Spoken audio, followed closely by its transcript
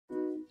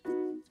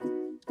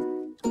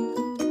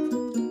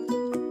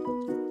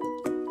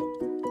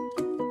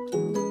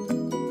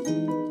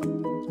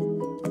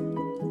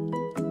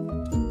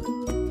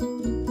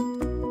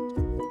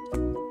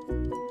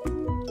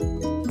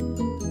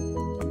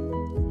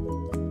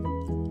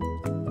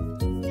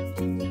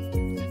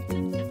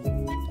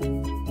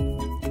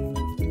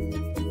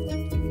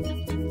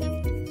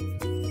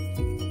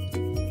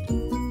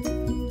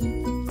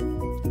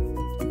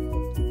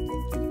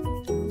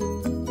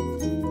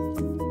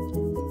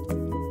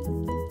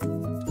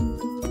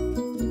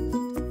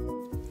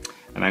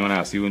and I'm going to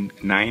ask you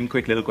 9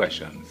 quick little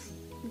questions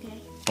Okay.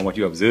 on what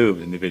you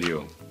observed in the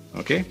video.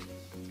 Okay?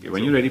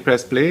 When you're ready,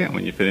 press play, and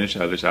when you finish,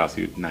 I'll just ask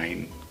you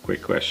 9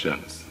 quick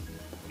questions.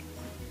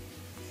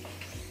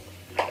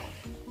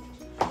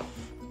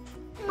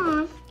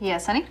 Mom,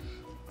 Yes, honey?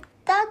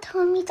 Dad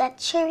told me that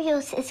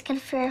Cheerios is good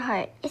for your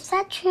heart. Is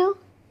that true?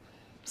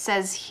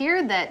 Says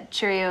here that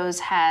Cheerios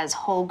has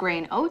whole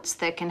grain oats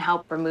that can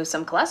help remove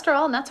some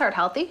cholesterol, and that's heart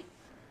healthy.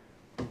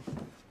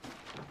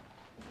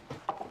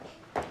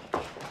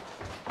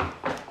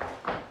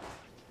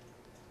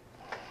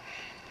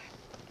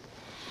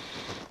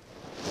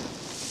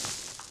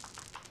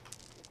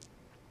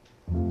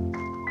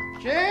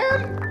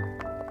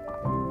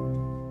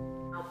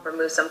 Help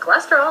remove some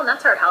cholesterol, and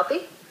that's heart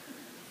healthy.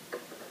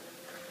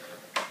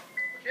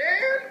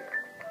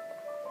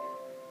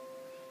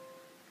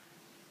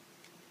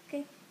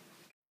 Okay.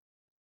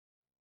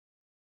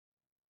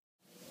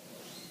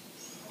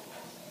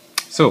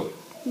 So,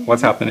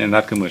 what's happening in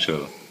that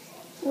commercial?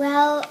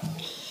 Well,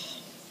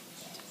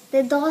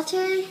 the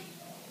daughter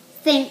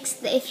thinks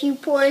that if you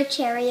pour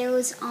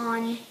Cheerios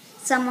on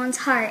someone's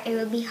heart, it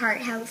will be heart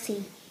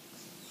healthy.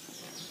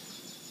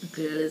 The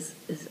girl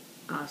is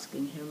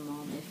asking her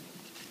mom if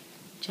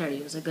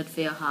Cheerios are good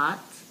for your heart.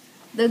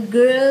 The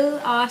girl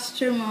asked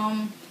her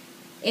mom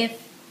if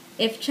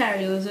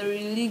Cheerios are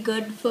really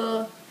good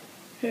for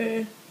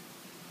her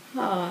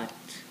heart.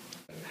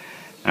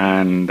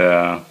 And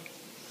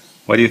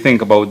what do you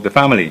think about the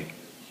family?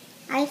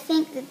 I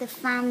think that the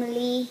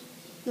family,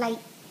 like,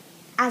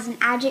 as an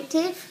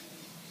adjective,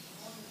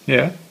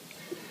 Yeah?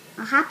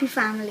 a happy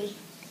family.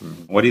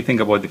 What do you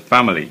think about the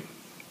family?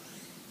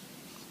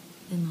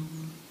 You know,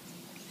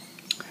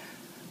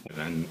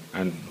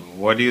 And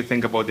what do you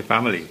think about the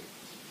family?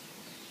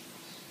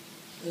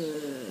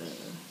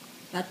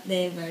 that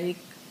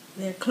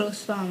they're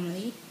close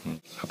family.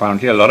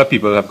 Apparently, a lot of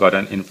people have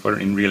gotten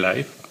in real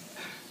life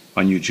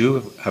on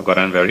YouTube have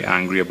gotten very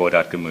angry about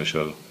that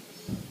commercial.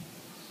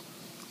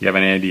 You have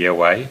any idea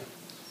why?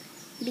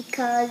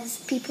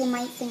 Because people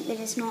might think that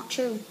it's not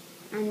true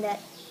and that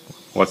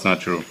What's not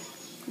true?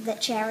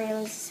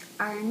 Cheerios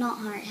are not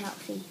heart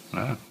healthy.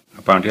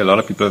 Apparently, a lot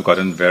of people have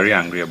gotten very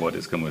angry about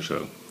this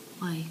commercial.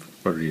 Why?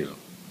 For real.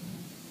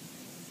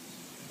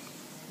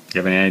 You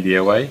have any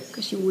idea why?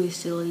 Because you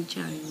wasted all the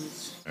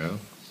Cheerios. No.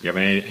 You have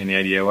any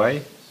idea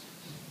why?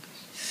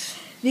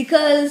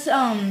 Because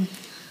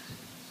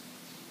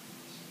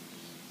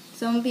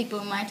some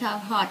people might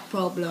have heart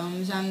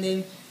problems and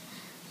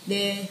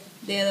they're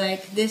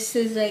like, this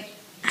is like,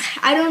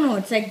 I don't know,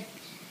 it's like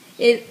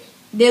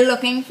they're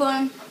looking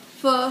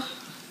for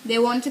they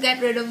want to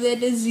get rid of their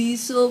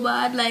disease so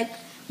bad, like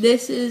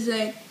this is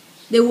like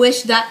they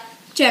wish that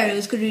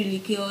Cheerios could really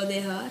cure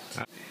their heart.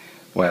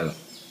 Well,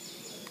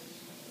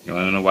 you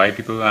want to know why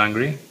people were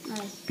angry?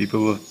 Why?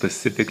 People were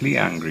specifically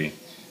angry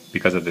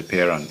because of the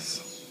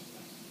parents.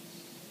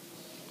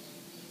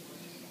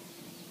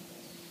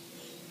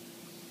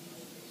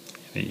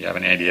 You have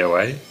any idea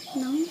why?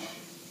 No?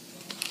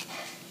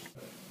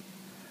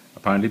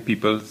 Apparently,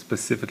 people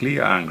specifically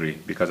are angry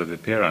because of the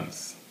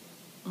parents.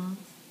 Oh.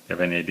 You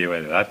have any idea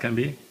why that can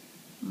be?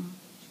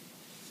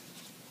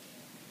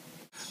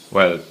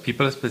 Well,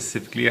 people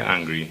specifically are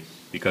angry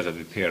because of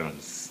the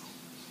parents,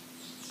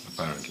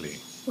 apparently.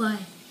 Why?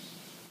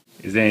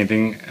 Is there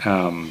anything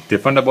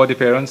different about the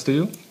parents to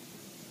you?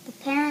 The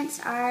parents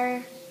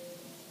are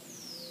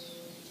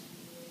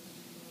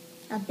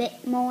a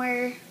bit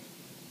more,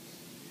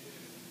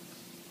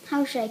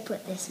 how should I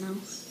put this now?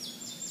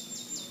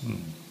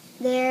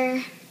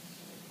 They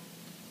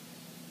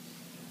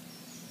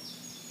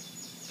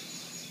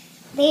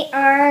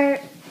are,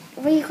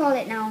 what do you call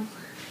it now?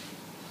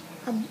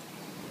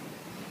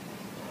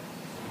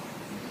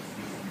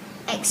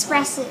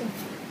 Expressive.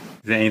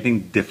 Is there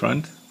anything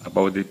different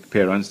about the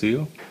parents to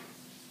you?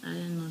 I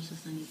didn't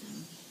notice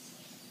anything.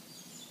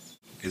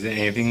 Is there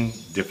anything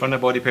different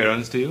about the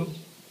parents to you?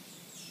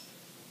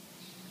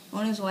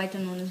 One is white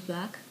and one is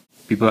black.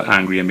 People are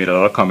angry and made a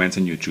lot of comments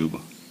on YouTube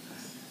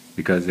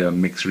because they are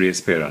mixed race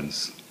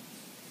parents.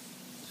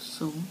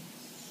 So?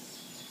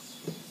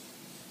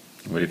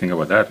 What do you think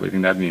about that? What do you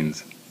think that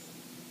means?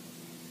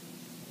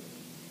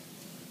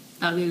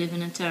 That we live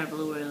in a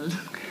terrible world.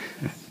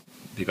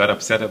 They got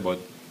upset about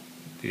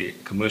the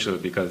commercial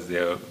because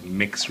they're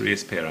mixed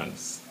race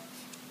parents.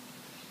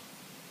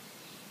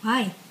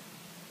 Why?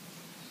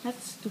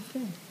 That's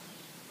stupid.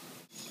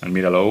 And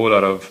made a whole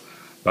lot of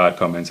bad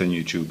comments on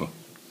YouTube.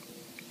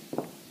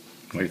 What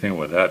do you think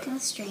about that?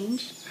 That's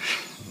strange.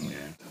 Yeah.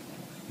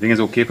 You think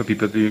it's okay for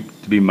people to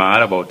be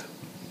mad about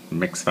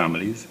mixed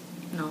families?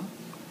 No.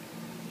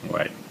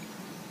 Why?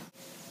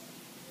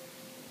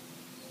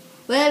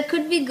 Well, it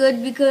could be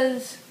good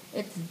because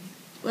it's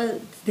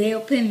their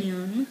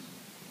opinion.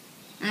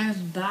 And it's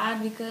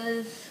bad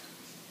because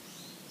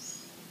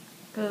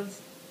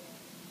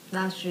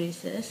that's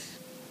racist.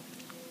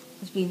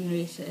 It's being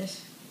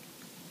racist.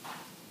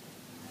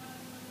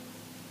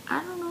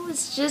 I don't know,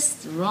 it's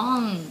just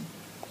wrong.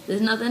 There's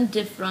nothing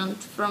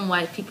different from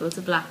white people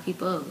to black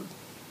people.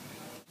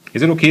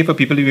 Is it okay for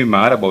people to be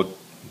mad about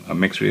a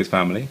mixed race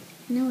family?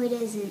 No, it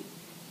isn't.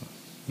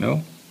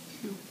 No?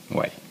 No.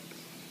 Why?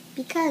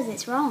 Because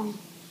it's wrong.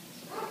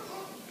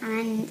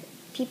 And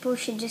people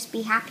should just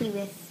be happy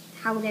with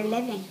how they're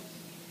living.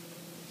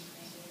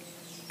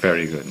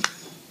 Very good.